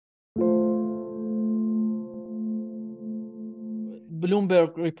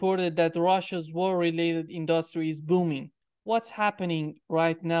Bloomberg reported that Russia's war-related industry is booming. What's happening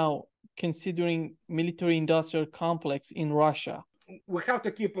right now, considering military-industrial complex in Russia? We have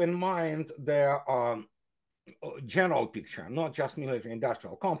to keep in mind the general picture, not just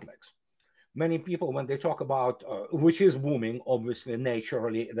military-industrial complex. Many people, when they talk about, which is booming, obviously,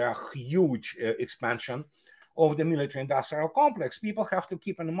 naturally, there are huge expansion of the military-industrial complex. People have to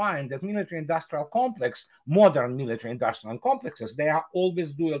keep in mind that military-industrial complex, modern military-industrial complexes, they are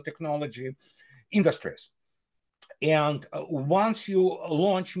always dual technology industries. And once you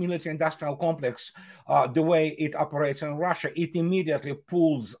launch military-industrial complex, the way it operates in Russia, it immediately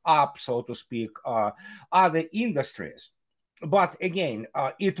pulls up, so to speak, other industries. But again,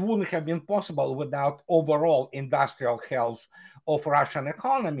 it wouldn't have been possible without overall industrial health of Russian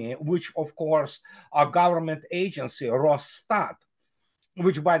economy, which, of course, a government agency, Rosstat,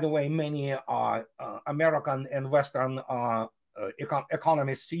 which, by the way, many American and Western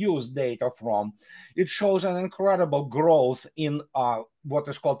economists use data from. It shows an incredible growth in what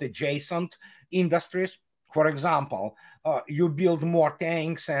is called adjacent industries. For example, you build more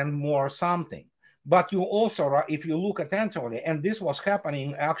tanks and more something. But you also, if you look attentively, and this was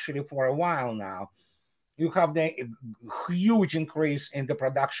happening actually for a while now, you have the huge increase in the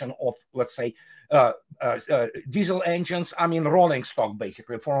production of, let's say, diesel engines. I mean, rolling stock,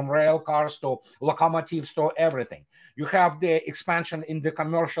 basically, from rail cars to locomotives to everything. You have the expansion in the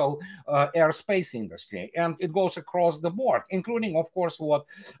commercial airspace industry, and it goes across the board, including, of course, what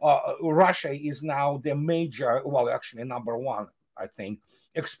Russia is now the major, well, actually number one, I think,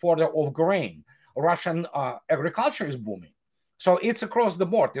 exporter of grain. Russian agriculture is booming. So it's across the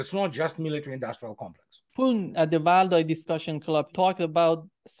board. It's not just military-industrial complex. Poon at the Valdai Discussion Club talked about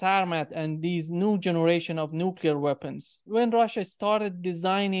Sarmat and these new generation of nuclear weapons. When Russia started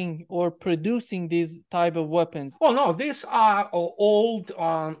designing or producing these type of weapons? Well, no, these are old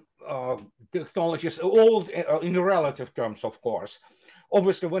technologies, old in relative terms, of course.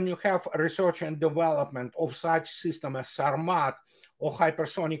 Obviously, when you have research and development of such system as Sarmat or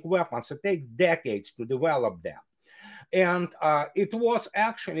hypersonic weapons, it takes decades to develop them. And it was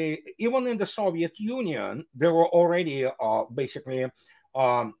actually, even in the Soviet Union, there were already basically,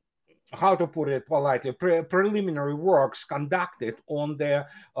 how to put it politely, preliminary works conducted on the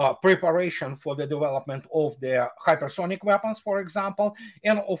preparation for the development of the hypersonic weapons, for example,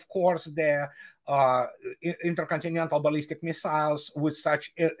 and of course the intercontinental ballistic missiles with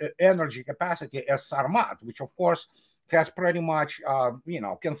such energy capacity as Sarmat, which of course has pretty much,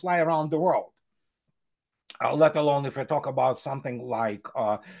 can fly around the world. Let alone if I talk about something like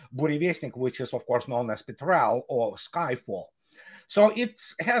Burevestnik, which is of course known as Petrel or Skyfall. So it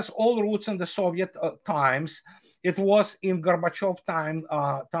has all roots in the Soviet times. It was in Gorbachev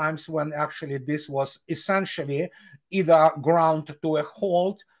times when actually this was essentially either ground to a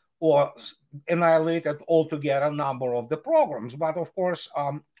halt or annihilated altogether a number of the programs. But of course,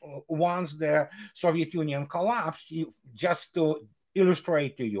 once the Soviet Union collapsed, just to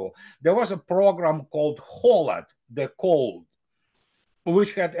illustrate to you, there was a program called Holod, the cold,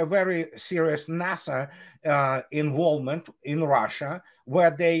 which had a very serious NASA involvement in Russia,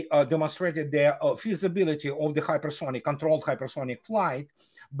 where they demonstrated the feasibility of the controlled hypersonic flight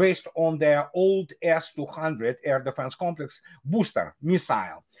based on their old S-200 air defense complex booster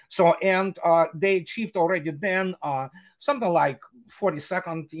missile. So, and they achieved already then something like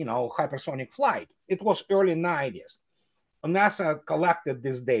 40-second, hypersonic flight. It was early 90s. NASA collected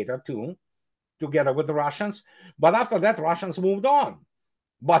this data too, together with the Russians. But after that, Russians moved on.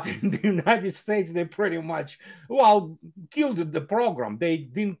 But in the United States, they pretty much, killed the program. They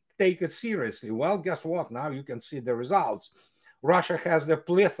didn't take it seriously. Well, guess what? Now you can see the results. Russia has the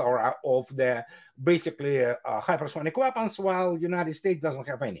plethora of the basically hypersonic weapons, while the United States doesn't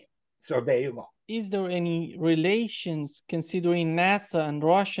have any. So there you go. Is there any relations considering NASA and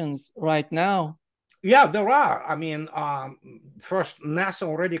Russians right now? Yeah, there are. I mean, first, NASA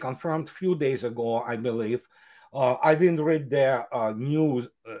already confirmed a few days ago, I believe. I didn't read their news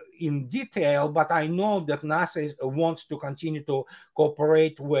in detail, but I know that NASA wants to continue to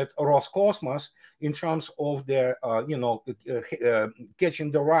cooperate with Roscosmos in terms of their,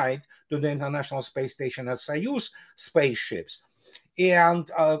 catching the ride to the International Space Station at Soyuz spaceships.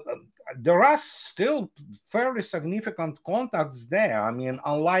 And there are still fairly significant contacts there. I mean,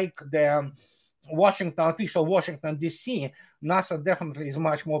 unlike the official Washington, D.C., NASA definitely is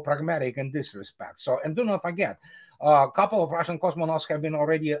much more pragmatic in this respect. So, and do not forget, a couple of Russian cosmonauts have been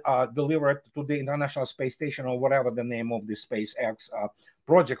already delivered to the International Space Station, or whatever the name of the SpaceX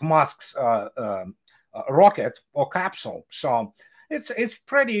project, Musk's rocket or capsule. So it's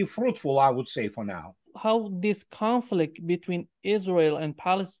pretty fruitful, I would say, for now. how this conflict between Israel and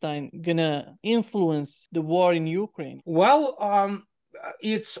Palestine gonna influence the war in Ukraine? Well,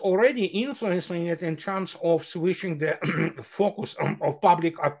 it's already influencing it in terms of switching the focus of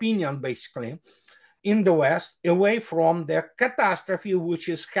public opinion, basically, in the West, away from the catastrophe which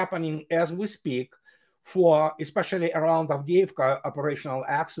is happening as we speak, for especially around Avdiivka operational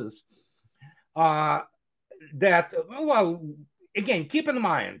axis. That, well, again, keep in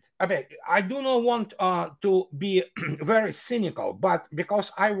mind, I do not want to be very cynical, but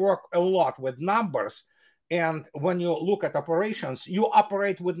because I work a lot with numbers, and when you look at operations, you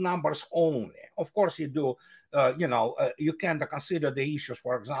operate with numbers only. Of course, you do. You can consider the issues.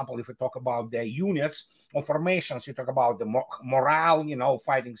 For example, if you talk about the units or formations, you talk about the morale,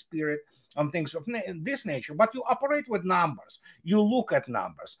 fighting spirit, and things of this nature. But you operate with numbers. You look at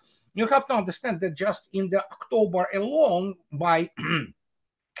numbers. You have to understand that just in the October alone, by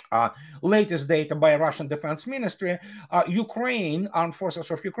latest data by Russian Defense Ministry, Ukraine, armed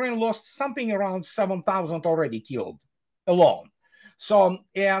forces of Ukraine, lost something around 7,000 already killed alone. So,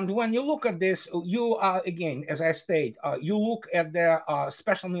 and when you look at this, you again, as I state, you look at the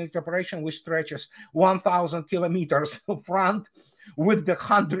special military operation, which stretches 1,000 kilometers front, with the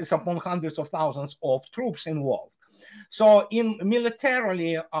hundreds upon hundreds of thousands of troops involved. So, in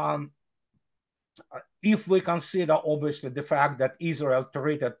militarily, if we consider obviously the fact that Israel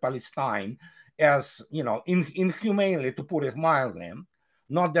treated Palestine as, inhumanely, to put it mildly,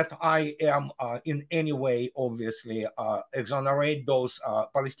 not that I am in any way obviously exonerate those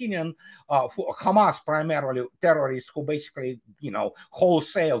Palestinian, Hamas primarily terrorists who basically,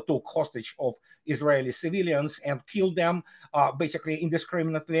 wholesale took hostage of Israeli civilians and killed them basically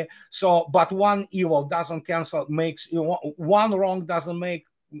indiscriminately. So, but one evil doesn't cancel, one wrong doesn't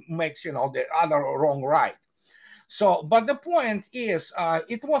makes the other wrong right. So, but the point is,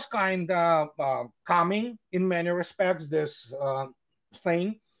 it was kind of coming in many respects, this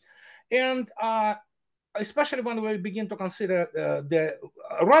thing, and especially when we begin to consider the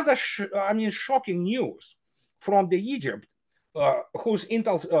rather shocking news from the Egypt, whose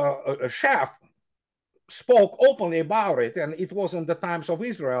intel chef spoke openly about it, and it was in the Times of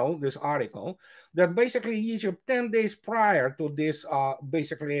Israel, this article, that basically Egypt, 10 days prior to this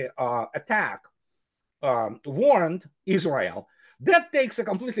attack, warned Israel. That takes a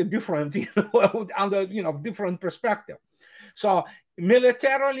completely different, under different perspective. So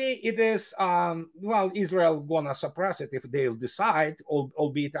militarily, it is Israel gonna suppress it if they'll decide.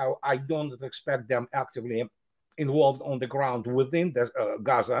 Albeit I don't expect them actively involved on the ground within the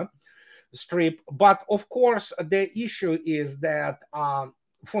Gaza Strip. But of course, the issue is that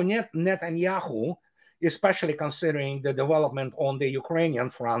for Netanyahu, especially considering the development on the Ukrainian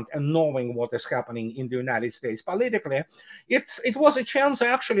front and knowing what is happening in the United States politically, it was a chance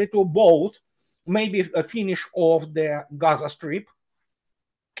actually to both maybe finish off the Gaza Strip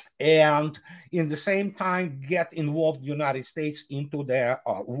and in the same time get involved United States into the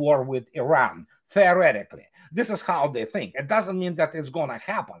war with Iran, theoretically. This is how they think. It doesn't mean that it's going to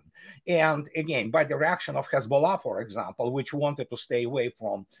happen. And again, by the reaction of Hezbollah, for example, which wanted to stay away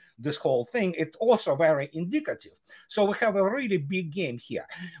from this whole thing, it's also very indicative. So we have a really big game here,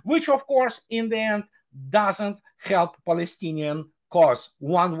 which of course, in the end, doesn't help Palestinian cause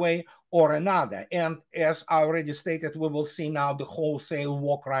one way or another. And as I already stated, we will see now the wholesale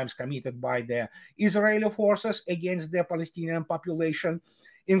war crimes committed by the Israeli forces against the Palestinian population,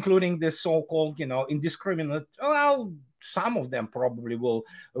 including the so-called, indiscriminate, well, some of them probably will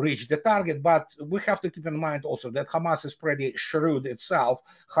reach the target, but we have to keep in mind also that Hamas is pretty shrewd itself,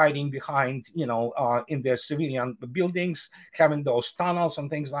 hiding behind, in their civilian buildings, having those tunnels and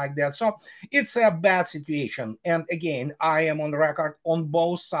things like that. So it's a bad situation. And again, I am on record on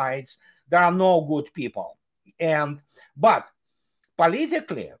both sides. There are no good people. But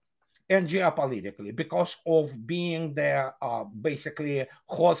politically and geopolitically, because of being the basically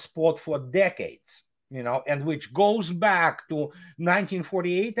hotspot for decades, and which goes back to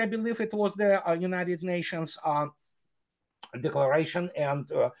 1948, I believe it was the United Nations declaration and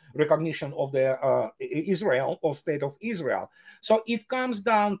recognition of the state of Israel. So it comes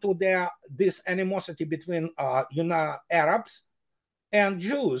down to this animosity between Arabs and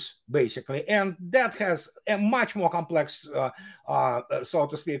Jews, basically, and that has a much more complex, so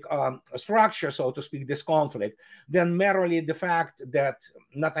to speak, structure, so to speak, this conflict, than merely the fact that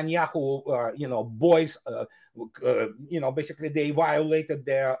Netanyahu, boys, basically they violated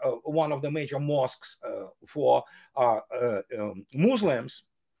one of the major mosques for Muslims,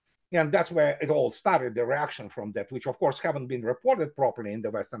 and that's where it all started, the reaction from that, which of course haven't been reported properly in the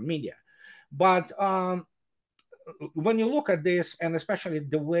Western media. But when you look at this, and especially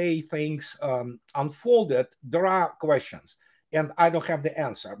the way things unfolded, there are questions, and I don't have the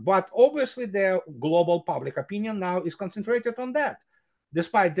answer. But obviously, the global public opinion now is concentrated on that,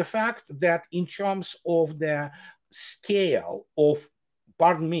 despite the fact that in terms of the scale of,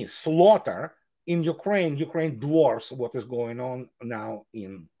 pardon me, slaughter in Ukraine, Ukraine dwarfs what is going on now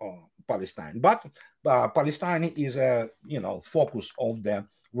in Palestine. But Palestine is a focus of the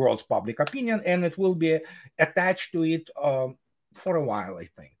world's public opinion, and it will be attached to it for a while, I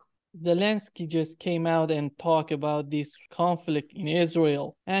think. Zelensky just came out and talked about this conflict in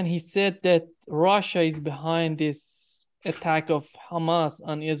Israel, and he said that Russia is behind this attack of Hamas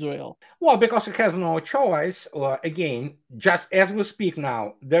on Israel. Well, because it has no choice. Again, just as we speak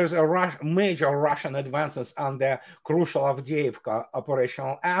now, there's a major Russian advances on the crucial Avdiivka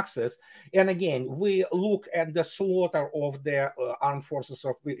operational axis. And again, we look at the slaughter of the armed forces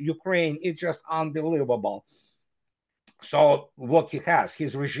of Ukraine. It's just unbelievable. So what he has,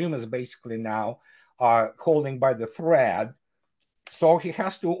 his regime is basically now holding by the thread. So he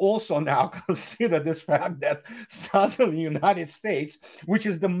has to also now consider this fact that suddenly the United States, which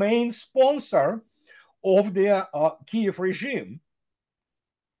is the main sponsor of the Kiev regime,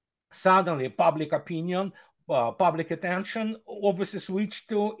 suddenly public opinion, public attention obviously switched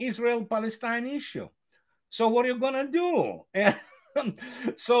to Israel-Palestine issue. So what are you going to do? And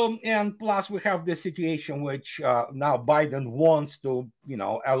plus we have the situation which now Biden wants to,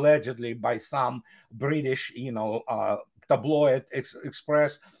 allegedly by some British, tabloid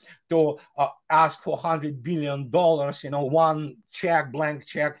express to ask for $100 billion, one check, blank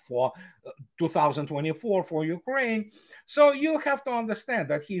check for 2024 for Ukraine. So you have to understand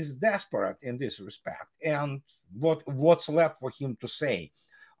that he's desperate in this respect. And what's left for him to say?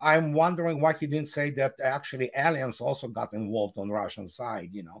 I'm wondering why he didn't say that actually aliens also got involved on Russian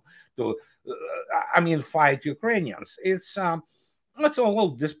side, to, fight Ukrainians. It's all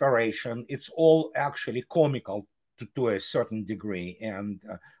desperation. It's all actually comical to a certain degree. And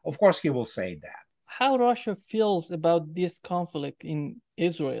of course, he will say that. How Russia feels about this conflict in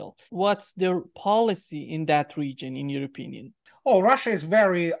Israel? What's their policy in that region, in your opinion? Oh, Russia is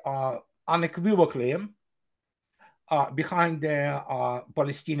very unequivocally behind the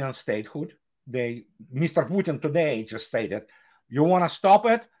Palestinian statehood. Mr. Putin today just stated, you want to stop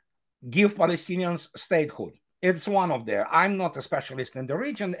it? Give Palestinians statehood. It's one of their. I'm not a specialist in the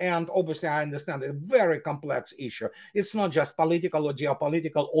region, and obviously I understand a very complex issue. It's not just political or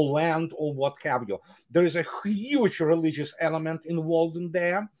geopolitical or land or what have you. There is a huge religious element involved in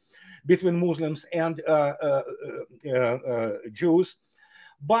there between Muslims and Jews.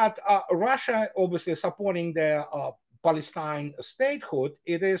 But Russia obviously supporting the Palestine statehood.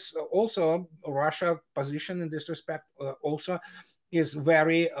 It is also Russia position in this respect also is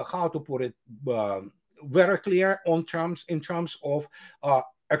very, how to put it, very clear in terms of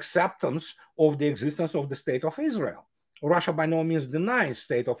acceptance of the existence of the state of Israel. Russia by no means denies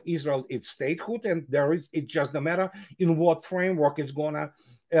state of Israel its statehood, and it's just a matter in what framework it's going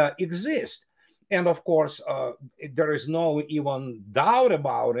to exist. And of course, there is no even doubt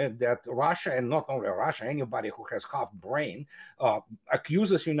about it that Russia, and not only Russia, anybody who has half brain,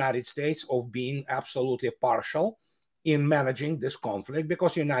 accuses United States of being absolutely partial in managing this conflict,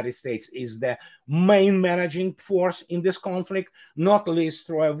 because United States is the main managing force in this conflict, not least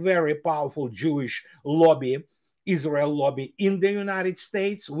through a very powerful Jewish lobby, Israel lobby in the United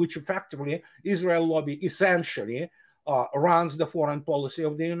States, which effectively, Israel lobby essentially runs the foreign policy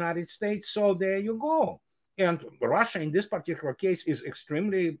of the United States. So there you go. And Russia in this particular case is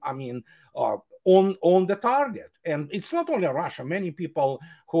extremely, on the target. And it's not only Russia. Many people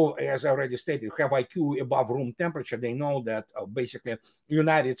who, as I already stated, have IQ above room temperature, they know that basically the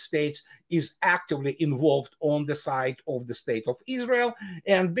United States is actively involved on the side of the state of Israel.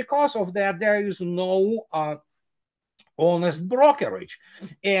 And because of that, there is no honest brokerage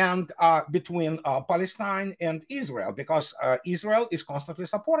and between Palestine and Israel, because Israel is constantly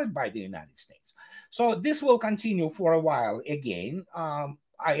supported by the United States. So this will continue for a while again.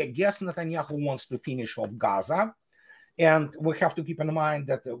 I guess Netanyahu wants to finish off Gaza. And we have to keep in mind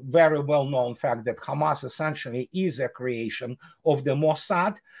that a very well-known fact that Hamas essentially is a creation of the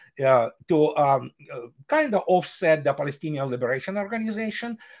Mossad to kind of offset the Palestinian Liberation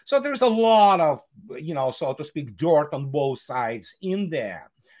Organization. So there's a lot of, so to speak, dirt on both sides in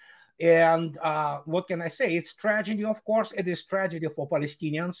there. And what can I say? It's tragedy, of course. It is tragedy for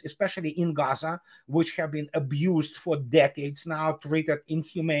Palestinians, especially in Gaza, which have been abused for decades now, treated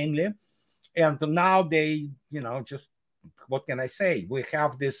inhumanely. And now they, just, what can I say? We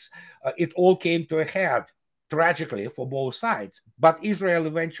have this, it all came to a head tragically for both sides. But Israel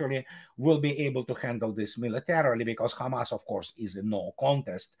eventually will be able to handle this militarily because Hamas, of course, is in no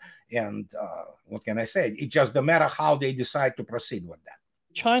contest. And what can I say? It just no matter how they decide to proceed with that.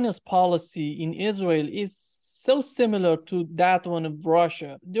 China's policy in Israel is so similar to that one of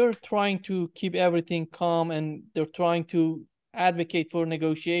Russia. They're trying to keep everything calm and they're trying to advocate for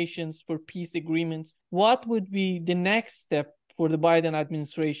negotiations, for peace agreements. What would be the next step for the Biden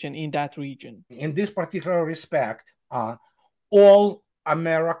administration in that region? In this particular respect, all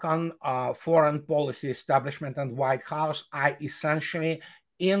American foreign policy establishment and White House are essentially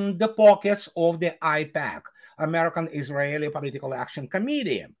in the pockets of the IPAC, American Israeli Political Action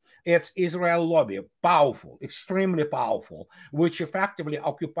Committee. It's Israel lobby, powerful, extremely powerful, which effectively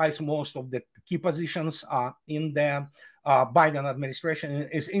occupies most of the key positions in the Biden administration,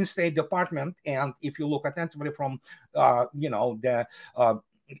 is in State Department. And if you look attentively from, the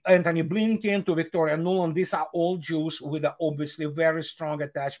Anthony Blinken to Victoria Nuland, these are all Jews with obviously very strong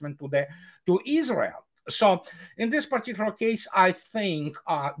attachment to Israel. So in this particular case, I think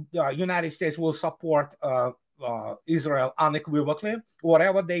the United States will support Israel unequivocally,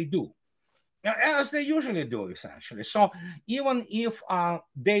 whatever they do, as they usually do, essentially. So even if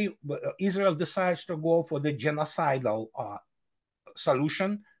Israel decides to go for the genocidal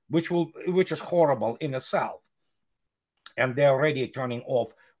solution, which is horrible in itself, and they're already turning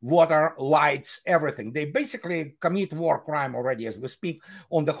off water, lights, everything. They basically commit war crime already as we speak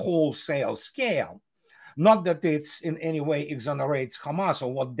on the wholesale scale. Not that it's in any way exonerates Hamas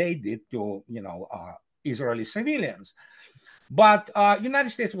or what they did to Israeli civilians, but United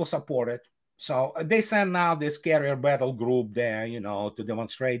States will support it. So they send now this carrier battle group there, to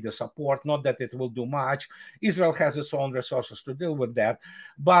demonstrate the support. Not that it will do much. Israel has its own resources to deal with that.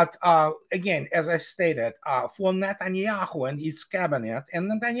 But again, as I stated, for Netanyahu and his cabinet,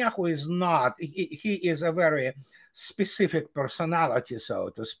 and Netanyahu is not, he is a very specific personality, so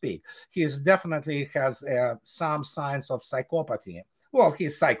to speak. He definitely has some signs of psychopathy. Well,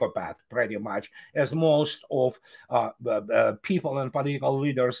 he's psychopath pretty much, as most of people and political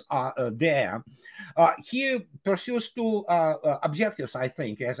leaders are there. He pursues two objectives, I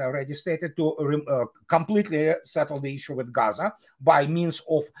think, as I already stated, to completely settle the issue with Gaza by means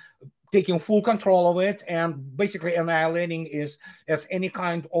of taking full control of it and basically annihilating it as any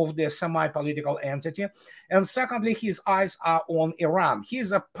kind of the semi-political entity. And secondly, his eyes are on Iran.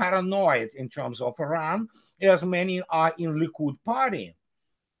 He's a paranoid in terms of Iran, as many are in Likud party.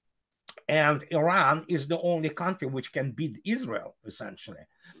 And Iran is the only country which can beat Israel, essentially.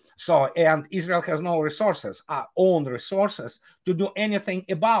 So, and Israel has no resources, own resources, to do anything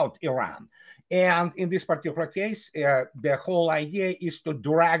about Iran. And in this particular case, the whole idea is to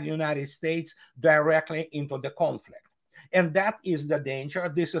drag the United States directly into the conflict. And that is the danger.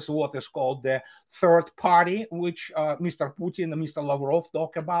 This is what is called the third party, which Mr. Putin and Mr. Lavrov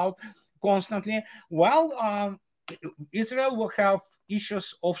talk about constantly. Well, Israel will have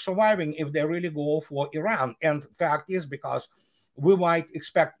issues of surviving if they really go for Iran. And fact is, because we might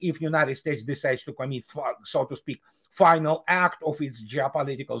expect, if United States decides to commit, so to speak, final act of its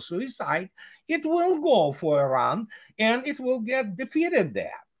geopolitical suicide, it will go for Iran and it will get defeated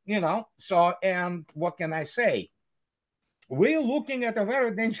there, So, and what can I say? We're looking at a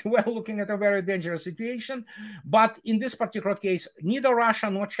very dangerous situation. But in this particular case, neither Russia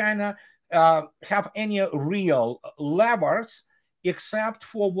nor China have any real levers, except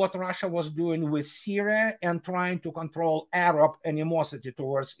for what Russia was doing with Syria and trying to control Arab animosity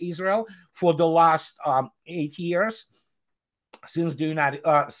towards Israel for the last 8 years since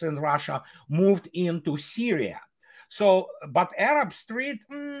Russia moved into Syria. So, but Arab Street,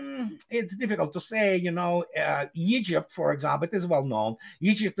 it's difficult to say. Egypt, for example, it is well known.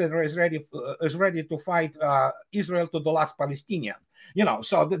 Egypt is ready to fight Israel to the last Palestinian.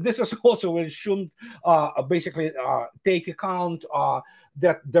 So this is also we shouldn't basically take account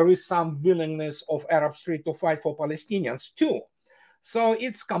that there is some willingness of Arab Street to fight for Palestinians too. So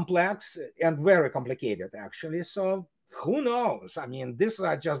it's complex and very complicated, actually. So who knows? I mean, this is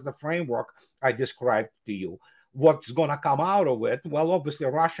just the framework I described to you. What's going to come out of it? Well, obviously,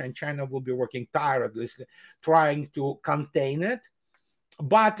 Russia and China will be working tirelessly trying to contain it.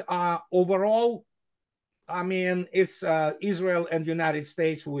 But overall, I mean, it's Israel and United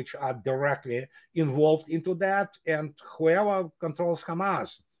States which are directly involved into that. And whoever controls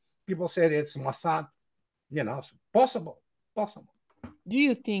Hamas, people said it's Mossad, possible. Do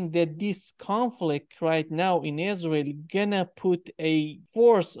you think that this conflict right now in Israel gonna put a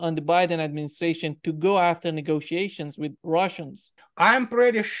force on the Biden administration to go after negotiations with Russians? I'm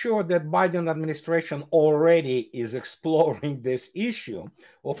pretty sure that Biden administration already is exploring this issue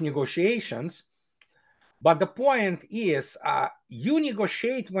of negotiations. But the point is, you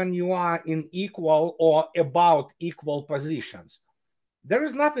negotiate when you are in equal or about equal positions. There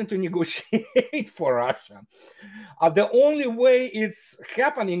is nothing to negotiate for Russia. The only way it's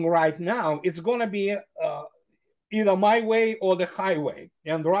happening right now, it's going to be either my way or the highway.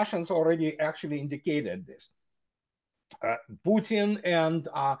 And the Russians already actually indicated this. Putin and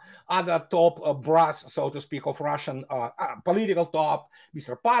other top brass, so to speak, of Russian political top,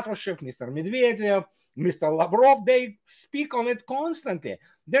 Mr. Patrushev, Mr. Medvedev, Mr. Lavrov, they speak on it constantly.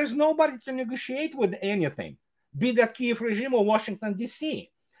 There's nobody to negotiate with anything, be that Kiev regime or Washington, D.C.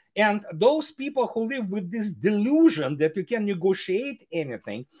 And those people who live with this delusion that you can negotiate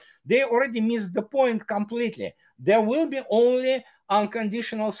anything, they already missed the point completely. There will be only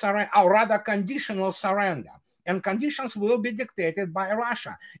unconditional surrender, or rather conditional surrender. And conditions will be dictated by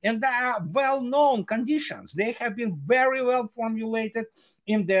Russia. And they are well-known conditions. They have been very well formulated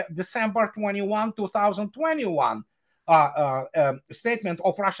in the December 21, 2021 statement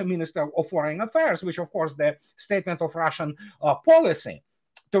of Russian Minister of Foreign Affairs, which, of course, the statement of Russian policy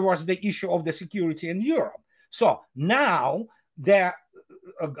towards the issue of the security in Europe. So now Mr.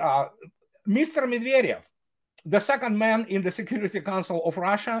 Medvedev, the second man in the Security Council of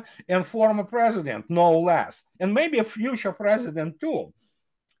Russia and former president, no less, and maybe a future president too,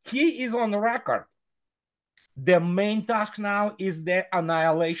 he is on the record. The main task now is the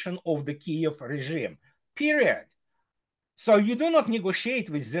annihilation of the Kiev regime, period. So you do not negotiate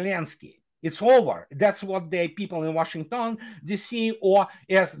with Zelensky. It's over. That's what the people in Washington, D.C., or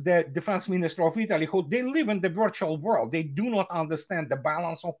as the defense minister of Italy, who they live in the virtual world. They do not understand the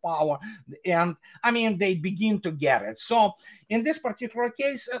balance of power. And I mean, they begin to get it. So in this particular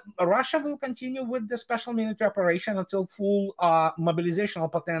case, Russia will continue with the special military operation until full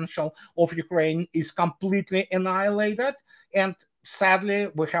mobilizational potential of Ukraine is completely annihilated. And sadly,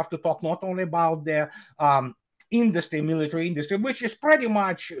 we have to talk not only about the industry, military industry, which is pretty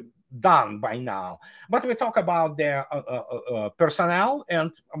much done by now. But we talk about the personnel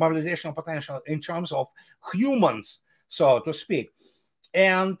and mobilizational potential in terms of humans, so to speak.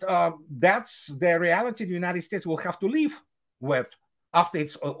 And that's the reality the United States will have to live with after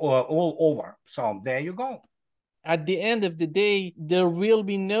it's all over. So there you go. At the end of the day, there will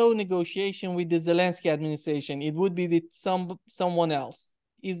be no negotiation with the Zelensky administration. It would be with someone else.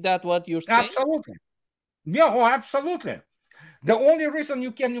 Is that what you're saying? Absolutely. Yeah, oh, absolutely. The only reason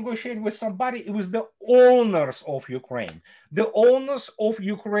you can negotiate with somebody is the owners of Ukraine. The owners of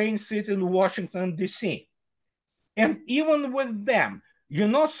Ukraine sit in Washington, D.C. And even with them, you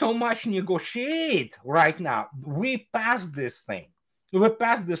not so much negotiate right now. We passed this thing. We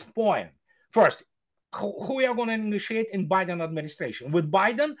passed this point. First, who we are going to negotiate in Biden administration? With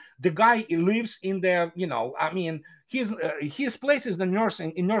Biden, the guy lives in the, I mean, his place is the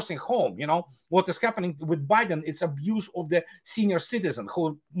nursing home. What is happening with Biden? It's abuse of the senior citizen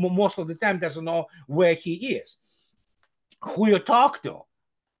who most of the time doesn't know where he is. Who you talk to?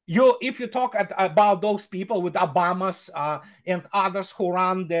 If you talk about those people with Obama's and others who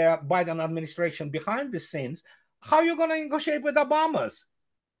run the Biden administration behind the scenes, how are you going to negotiate with Obama's?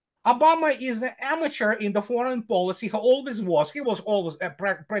 Obama is an amateur in the foreign policy. He always was. He was always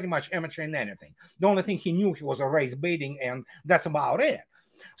pretty much amateur in anything. The only thing he knew, he was a race baiting, and that's about it.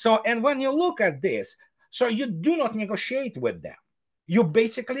 So, and when you look at this, so you do not negotiate with them. You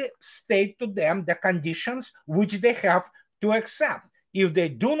basically state to them the conditions which they have to accept. If they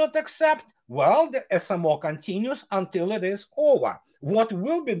do not accept, well, the SMO continues until it is over. What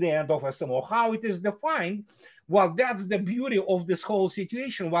will be the end of SMO? How it is defined? Well, that's the beauty of this whole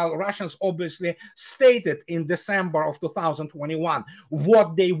situation. While Russians obviously stated in December of 2021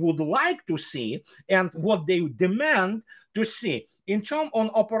 what they would like to see and what they demand to see in terms on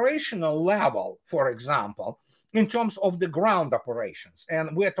operational level, for example, in terms of the ground operations,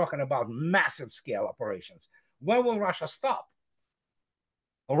 and we're talking about massive scale operations, where will Russia stop?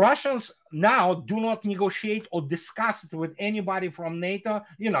 Russians now do not negotiate or discuss it with anybody from NATO,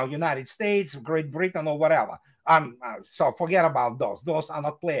 United States, Great Britain, or whatever. So forget about those. Those are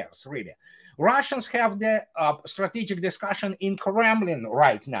not players, really. Russians have the strategic discussion in Kremlin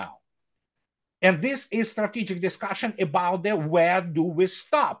right now. And this is strategic discussion about where do we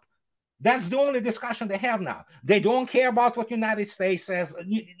stop. That's the only discussion they have now. They don't care about what United States says.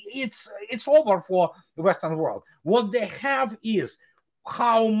 It's over for the Western world. What they have is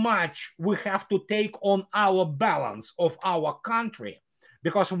how much we have to take on our balance of our country.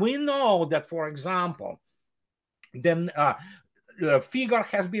 Because we know that, for example, the figure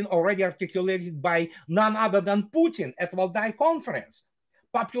has been already articulated by none other than Putin at Valdai conference.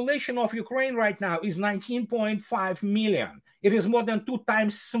 population of Ukraine right now is 19.5 million. It is more than 2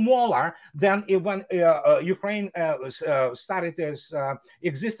 times smaller than when Ukraine started its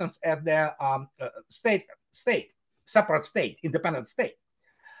existence at the separate state, independent state.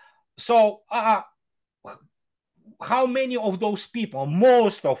 So how many of those people,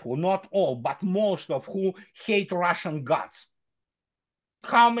 most of who, not all, but most of who hate Russian gods,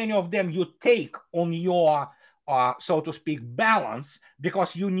 how many of them you take on your, so to speak, balance,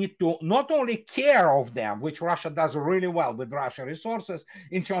 because you need to not only care of them, which Russia does really well with Russian resources,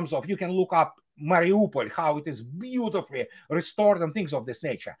 in terms of, you can look up Mariupol, how it is beautifully restored and things of this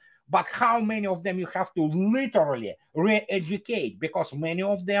nature, but how many of them you have to literally re-educate, because many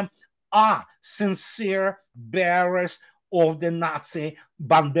of them are sincere bearers of the Nazi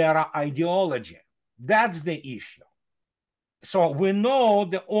Bandera ideology. That's the issue. So we know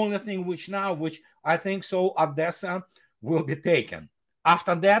the only thing which I think so, Odessa will be taken.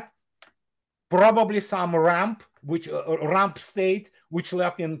 After that, probably some ramp state, which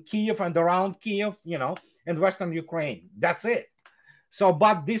left in Kiev and around Kiev, and Western Ukraine. That's it. So,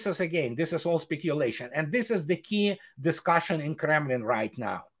 but this is all speculation. And this is the key discussion in Kremlin right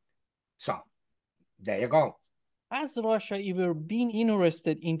now. So, there you go. Has Russia ever been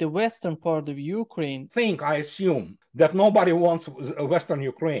interested in the western part of Ukraine? I assume that nobody wants Western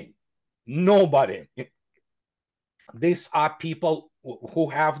Ukraine. Nobody. These are people who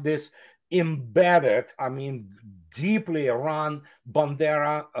have this embedded, deeply run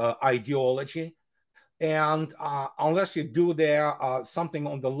Bandera ideology. And unless you do there something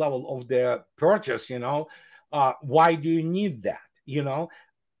on the level of their purchase, why do you need that?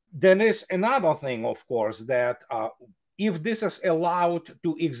 Then is another thing, of course, that if this is allowed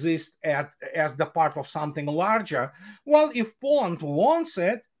to exist as the part of something larger, well, if Poland wants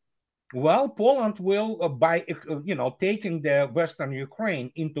it, well, Poland will, by taking the Western Ukraine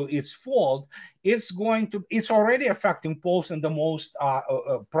into its fold, it's already affecting Poles in the most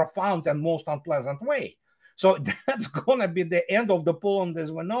profound and most unpleasant way. So that's going to be the end of the Poland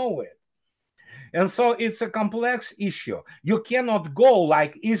as we know it. And so it's a complex issue. You cannot go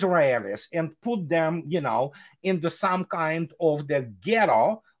like Israelis and put them, into some kind of the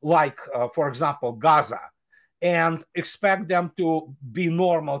ghetto, like, for example, Gaza, and expect them to be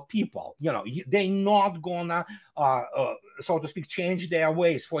normal people. They're not gonna, so to speak, change their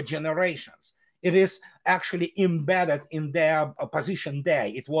ways for generations. It is actually embedded in their position there.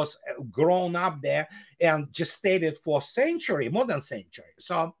 It was grown up there and gestated for more than century.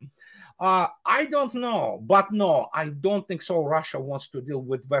 So I don't know, but no, I don't think so. Russia wants to deal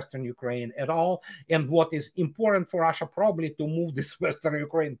with Western Ukraine at all. And what is important for Russia, probably to move this Western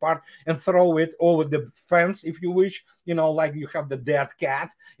Ukraine part and throw it over the fence, if you wish, like you have the dead cat,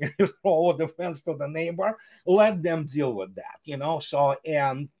 and you throw over the fence to the neighbor. Let them deal with that, So,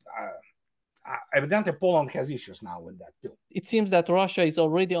 and evidently Poland has issues now with that too. It seems that Russia is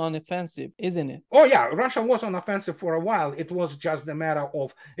already on offensive, isn't it? Oh yeah, Russia was on offensive for a while. It was just a matter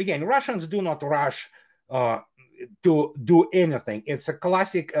of, again, Russians do not rush to do anything. It's a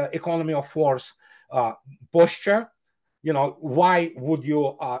classic economy of force posture. Why would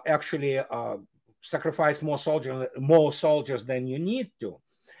you actually sacrifice more soldiers than you need to?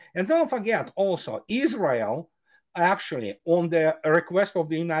 And don't forget also, Israel actually, on the request of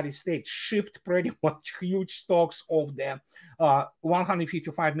the United States, shipped pretty much huge stocks of the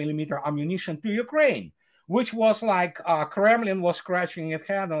 155 millimeter ammunition to Ukraine, which was like Kremlin was scratching its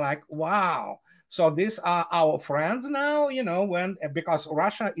head and like, wow. So these are our friends now, because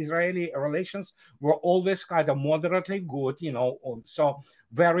Russia-Israeli relations were always kind of moderately good, so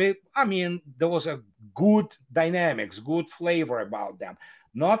there was a good dynamics, good flavor about them.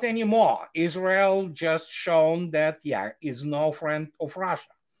 Not anymore. Israel just shown that, is no friend of Russia.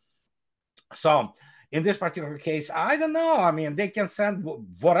 So in this particular case, I don't know. They can send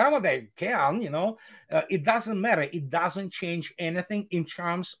whatever they can, it doesn't matter. It doesn't change anything in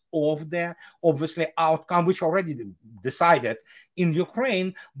terms of the, obviously, outcome, which already decided in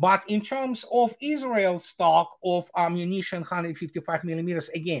Ukraine. But in terms of Israel's stock of ammunition, 155 millimeters,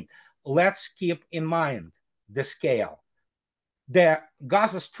 again, let's keep in mind the scale. The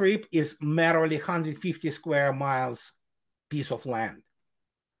Gaza Strip is merely 150 square miles piece of land.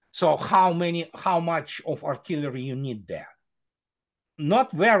 So how much of artillery you need there?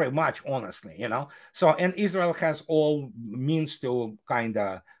 Not very much, honestly, So, and Israel has all means to kind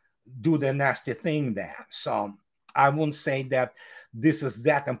of do the nasty thing there. So I wouldn't say that this is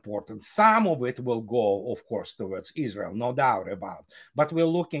that important. Some of it will go, of course, towards Israel, no doubt about. But we're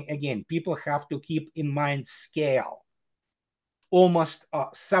looking, again, people have to keep in mind scale. Almost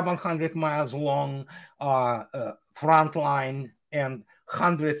 700 miles long front line and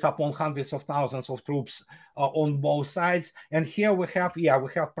hundreds upon hundreds of thousands of troops on both sides. And here we have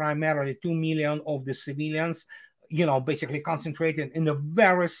primarily 2 million of the civilians, basically concentrated in a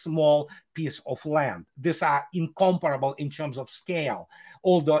very small piece of land. These are incomparable in terms of scale.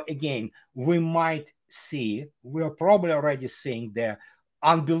 Although, again, we're probably already seeing the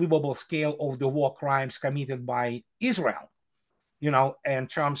unbelievable scale of the war crimes committed by Israel, in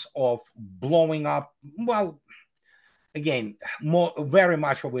terms of blowing up. Well, again, very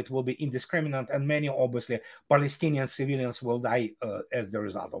much of it will be indiscriminate, and many, obviously, Palestinian civilians will die as the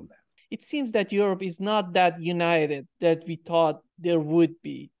result of that. It seems that Europe is not that united that we thought there would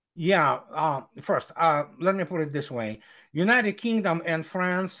be. Yeah, first, let me put it this way. United Kingdom and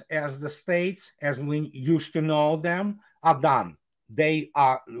France as the states, as we used to know them, are done. They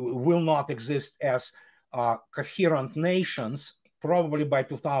will not exist as coherent nations probably by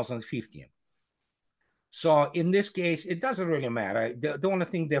 2015. So in this case, it doesn't really matter. The only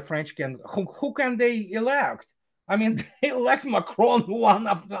thing the French who can they elect? I mean, they elect Macron one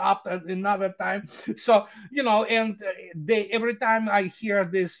after another time. So, and they, every time I hear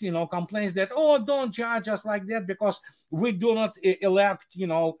this, complaints that, oh, don't judge us like that because we do not elect,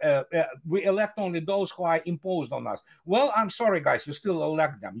 we elect only those who are imposed on us. Well, I'm sorry, guys, you still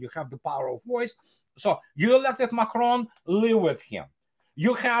elect them. You have the power of voice. So you elected Macron, live with him.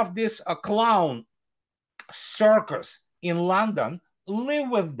 You have this clown circus in London, live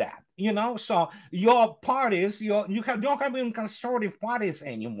with that, so your parties, you don't have even conservative parties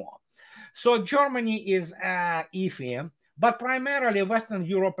anymore. So Germany is iffy, but primarily Western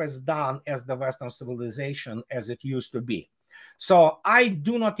Europe is done as the Western civilization as it used to be. So I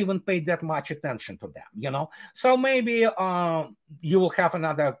do not even pay that much attention to them, so maybe you will have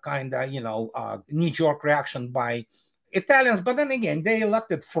another kind of knee-jerk reaction by Italians, but then again, they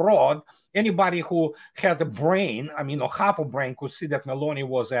elected fraud. Anybody who had a brain, or half a brain, could see that Meloni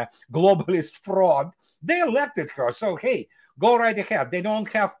was a globalist fraud. They elected her. So, hey, go right ahead. They don't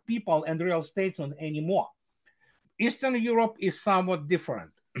have people and real statesmen anymore. Eastern Europe is somewhat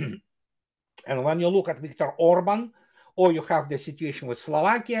different. And when you look at Viktor Orban, or you have the situation with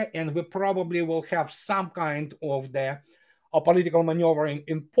Slovakia, and we probably will have some kind of the political maneuvering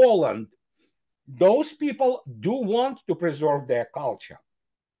in Poland, those people do want to preserve their culture.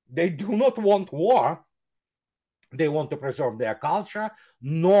 They do not want war. They want to preserve their culture,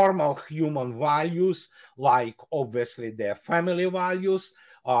 normal human values, like obviously their family values.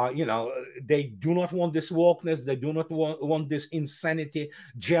 They do not want this wokeness. They do not want this insanity,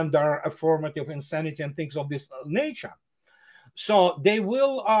 gender affirmative insanity, and things of this nature. So they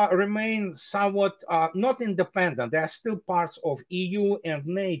will remain somewhat not independent. They are still parts of EU and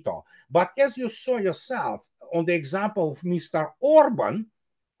NATO. But as you saw yourself on the example of Mr. Orban,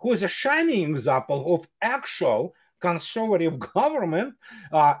 who is a shining example of actual conservative government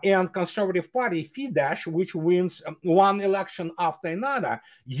and conservative party, Fidesz, which wins one election after another,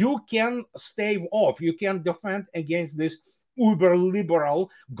 you can stave off, you can defend against this uber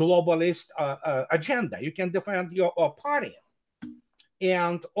liberal globalist agenda. You can defend your party.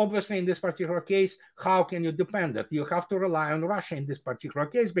 And obviously, in this particular case, how can you defend it? You have to rely on Russia in this particular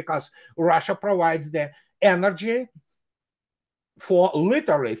case because Russia provides the energy for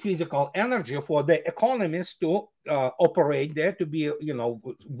literally physical energy for the economies to operate there, to be,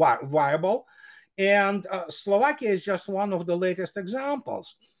 viable. And Slovakia is just one of the latest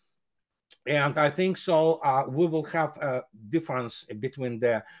examples. And I think so. We will have a difference between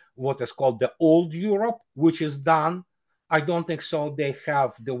what is called the old Europe, which is done. I don't think so. They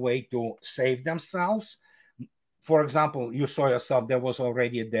have the way to save themselves. For example, you saw yourself, there was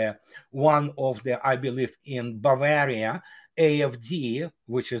already one of the, I believe, in Bavaria, AFD,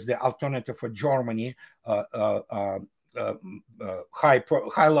 which is the alternative for Germany, high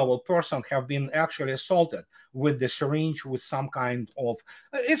level person have been actually assaulted with the syringe with some kind of,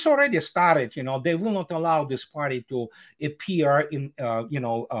 it's already started, they will not allow this party to appear in,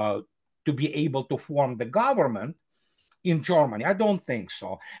 to be able to form the government in Germany. I don't think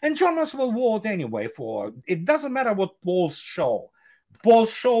so. And Germans will vote anyway for, it doesn't matter what polls show.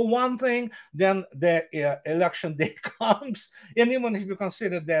 Polls show one thing, then the election day comes. And even if you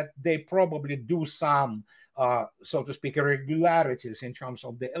consider that they probably do some, so to speak, irregularities in terms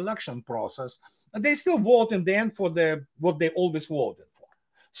of the election process, they still vote in the end for what they always voted for.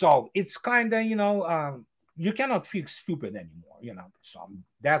 So it's kind of, you cannot fix stupid anymore, so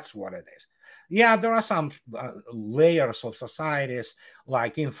that's what it is. Yeah, there are some layers of societies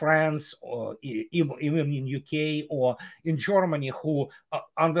like in France or even in UK or in Germany who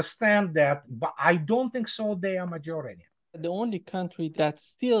understand that, but I don't think so they are majority. The only country that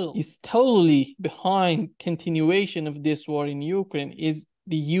still is totally behind continuation of this war in Ukraine is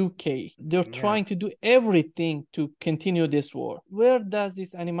the UK. They're trying to do everything to continue this war. Where does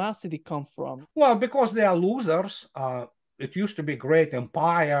this animosity come from? Well, because they are losers. It used to be great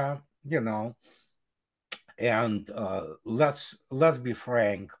empire, and let's be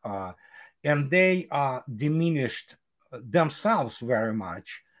frank, and they diminished themselves very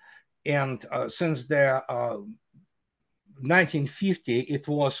much. And since the 1950, it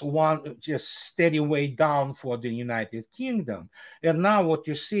was one just steady way down for the United Kingdom. And now what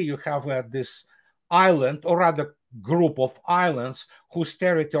you see, you have this island, or rather group of islands, whose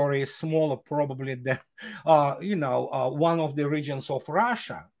territory is smaller probably than one of the regions of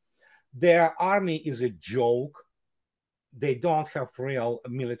Russia. Their army is a joke. They don't have real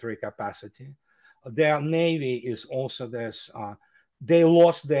military capacity. Their navy is also this. They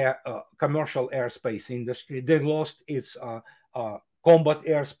lost their commercial airspace industry. They lost its combat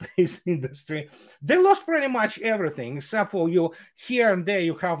airspace industry. They lost pretty much everything, except for you here and there.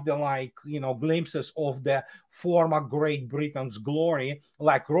 You have the glimpses of the former Great Britain's glory,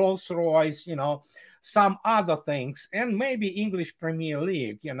 like Rolls-Royce, some other things, and maybe English Premier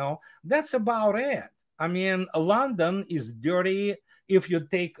League. That's about it. I mean, London is dirty. If you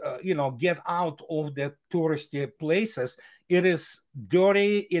take, get out of the touristy places, it is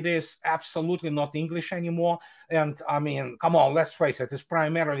dirty. It is absolutely not English anymore. And I mean, come on, let's face it, it's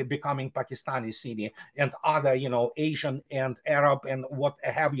primarily becoming Pakistani city and other, Asian and Arab and what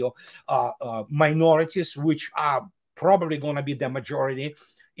have you, minorities, which are probably going to be the majority,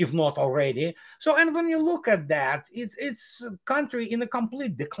 if not already. So, and when you look at that, it's a country in a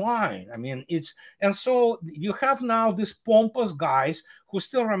complete decline. I mean, and so you have now these pompous guys who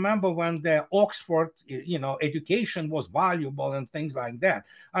still remember when the Oxford, education was valuable and things like that.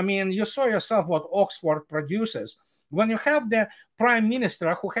 I mean, you saw yourself what Oxford produces. When you have the prime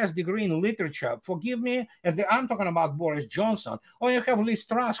minister who has degree in literature, forgive me, and I'm talking about Boris Johnson, or you have Liz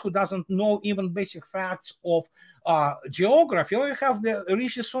Truss who doesn't know even basic facts of geography, or you have the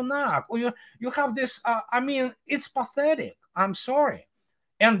Rishi Sunak, or you have this. I mean, it's pathetic. I'm sorry.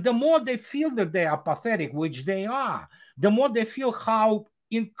 And the more they feel that they are pathetic, which they are, the more they feel how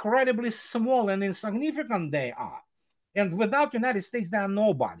incredibly small and insignificant they are. And without United States, they are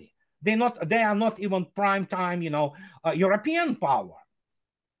nobody. They are not even prime time, European power.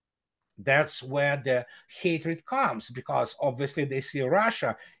 That's where the hatred comes, because obviously they see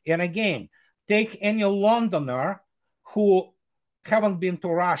Russia. And again, take any Londoner who haven't been to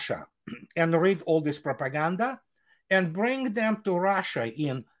Russia and read all this propaganda and bring them to Russia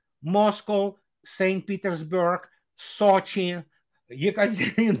in Moscow, St. Petersburg, Sochi,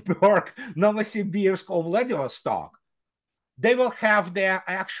 Yekaterinburg, Novosibirsk, or Vladivostok. They will have their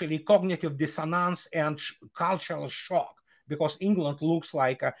actually cognitive dissonance and cultural shock, because England looks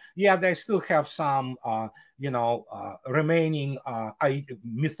like, they still have some, remaining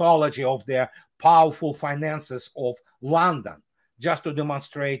mythology of the powerful finances of London, just to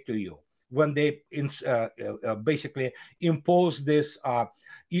demonstrate to you when they basically impose this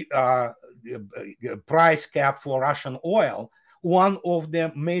price cap for Russian oil. One of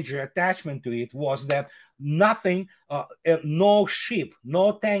the major attachment to it was that nothing, no ship,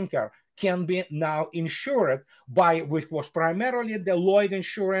 no tanker can be now insured by, which was primarily the Lloyd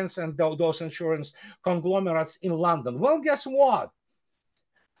Insurance and those insurance conglomerates in London. Well, guess what?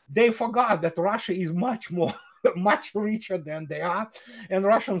 They forgot that Russia is much more, much richer than they are. And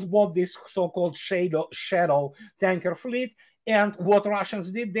Russians bought this so-called shadow tanker fleet. And what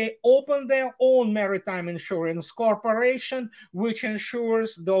Russians did, they opened their own maritime insurance corporation, which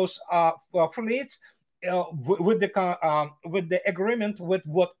insures those fleets with the agreement with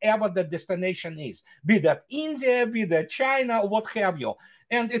whatever the destination is, be that India, be that China, what have you.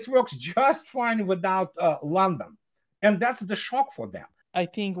 And it works just fine without London. And that's the shock for them. I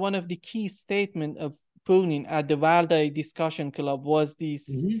think one of the key statements of Putin at the Valdai discussion club was this.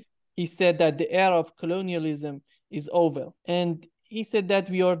 Mm-hmm. He said that the era of colonialism is over. And he said that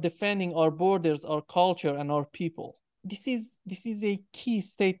we are defending our borders, our culture, and our people. This is a key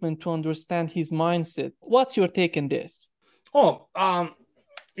statement to understand his mindset. What's your take on this?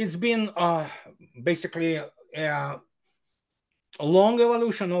 It's been basically a long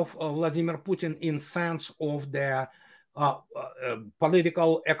evolution of Vladimir Putin in sense of the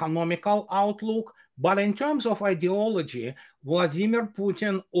political, economical outlook. But in terms of ideology, Vladimir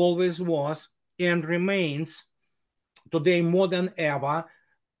Putin always was and remains today more than ever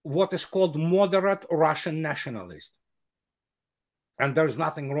what is called moderate Russian nationalist. And there's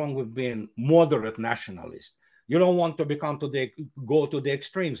nothing wrong with being moderate nationalist. You don't want to go to the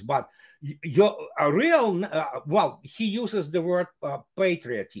extremes, but you're a real, well, he uses the word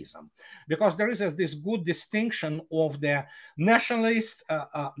patriotism, because there is this good distinction of the nationalist.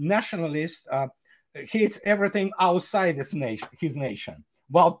 Nationalist hates everything outside his nation,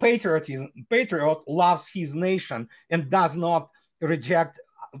 while patriot loves his nation and does not reject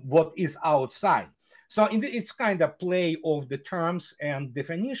what is outside. So it's kind of play of the terms and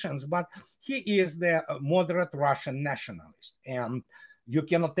definitions, but he is the moderate Russian nationalist, and you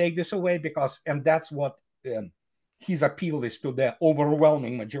cannot take this away, because, and that's what his appeal is to the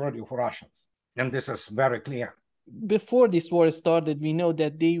overwhelming majority of Russians, and this is very clear. Before this war started, we know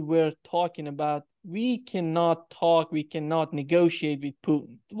that they were talking about, we cannot talk, we cannot negotiate with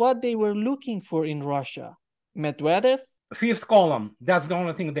Putin. What they were looking for in Russia, Medvedev? Fifth column, that's the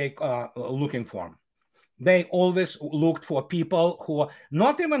only thing they looking for. They always looked for people who are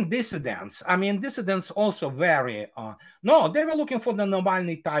not even dissidents. I mean, dissidents also vary. No, they were looking for the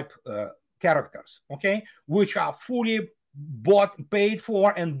Navalny type characters, okay, which are fully paid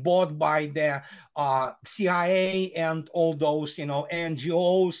for and bought by the CIA and all those,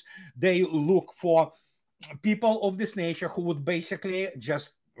 NGOs. They look for people of this nature who would basically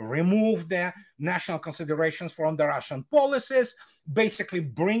just remove the national considerations from the Russian policies, basically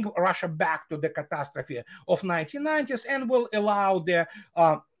bring Russia back to the catastrophe of 1990s, and will allow the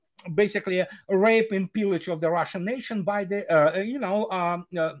basically rape and pillage of the Russian nation by the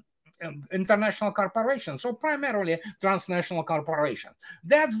international corporations, so primarily transnational corporations.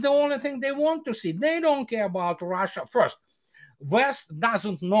 That's the only thing they want to see. They don't care about Russia. First, West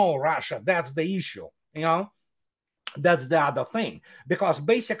doesn't know Russia. That's the issue, That's the other thing, because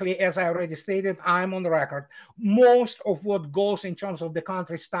basically, as I already stated, I'm on the record, most of what goes in terms of the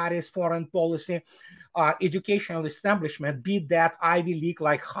country studies, foreign policy, educational establishment, be that Ivy League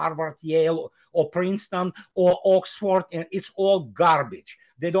like Harvard, Yale, or Princeton, or Oxford, and it's all garbage.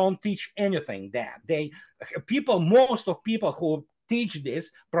 They don't teach anything there. Most of people who teach this,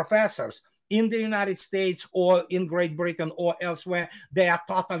 professors in the United States or in Great Britain or elsewhere, they are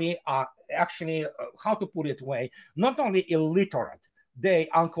totally actually, how to put it away, not only illiterate, they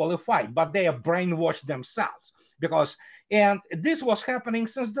unqualified, but they are brainwashed themselves. And this was happening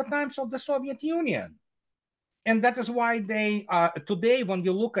since the times of the Soviet Union. And that is why they, today, when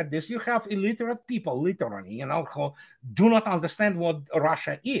you look at this, you have illiterate people, literally, who do not understand what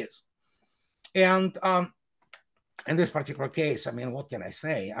Russia is. And in this particular case, I mean, what can I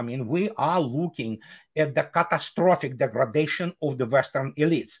say? I mean, we are looking at the catastrophic degradation of the Western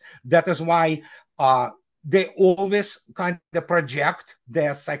elites. That is why they always kind of project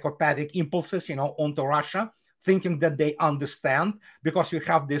their psychopathic impulses, onto Russia, thinking that they understand, because you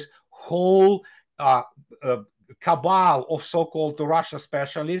have this whole cabal of so-called Russia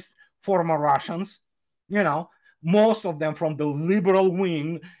specialists, former Russians, most of them from the liberal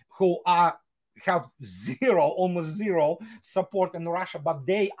wing, who have almost zero support in Russia, but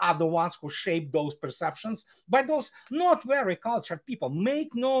they are the ones who shape those perceptions by those not very cultured people.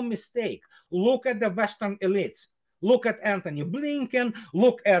 Make no mistake. Look at the Western elites. Look at Anthony Blinken.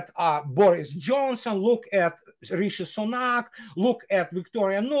 Look at Boris Johnson. Look at Rishi Sunak. Look at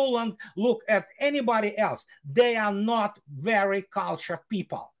Victoria Nuland. Look at anybody else. They are not very cultured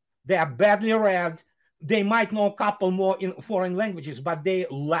people. They are badly read. They might know a couple more in foreign languages, but they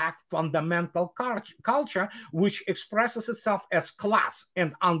lack fundamental culture, which expresses itself as class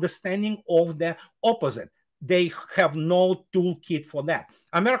and understanding of the opposite. They have no toolkit for that.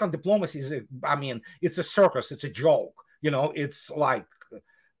 American diplomacy is, it's a circus, it's a joke. It's like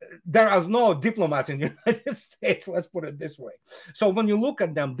there are no diplomats in the United States, let's put it this way. So when you look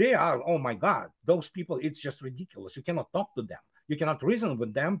at them, they are, oh my God, those people, it's just ridiculous. You cannot talk to them. You cannot reason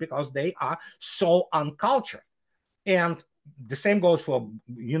with them because they are so uncultured. And the same goes for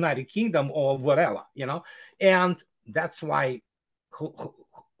United Kingdom or whatever, And that's why,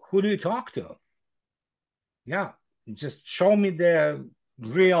 who do you talk to? Yeah, just show me the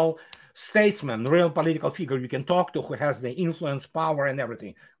real statesman, real political figure you can talk to who has the influence, power, and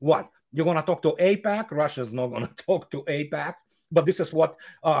everything. What? You're going to talk to AIPAC? Russia's not going to talk to AIPAC. But this is what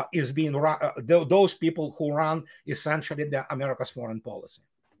is being those people who run essentially America's foreign policy.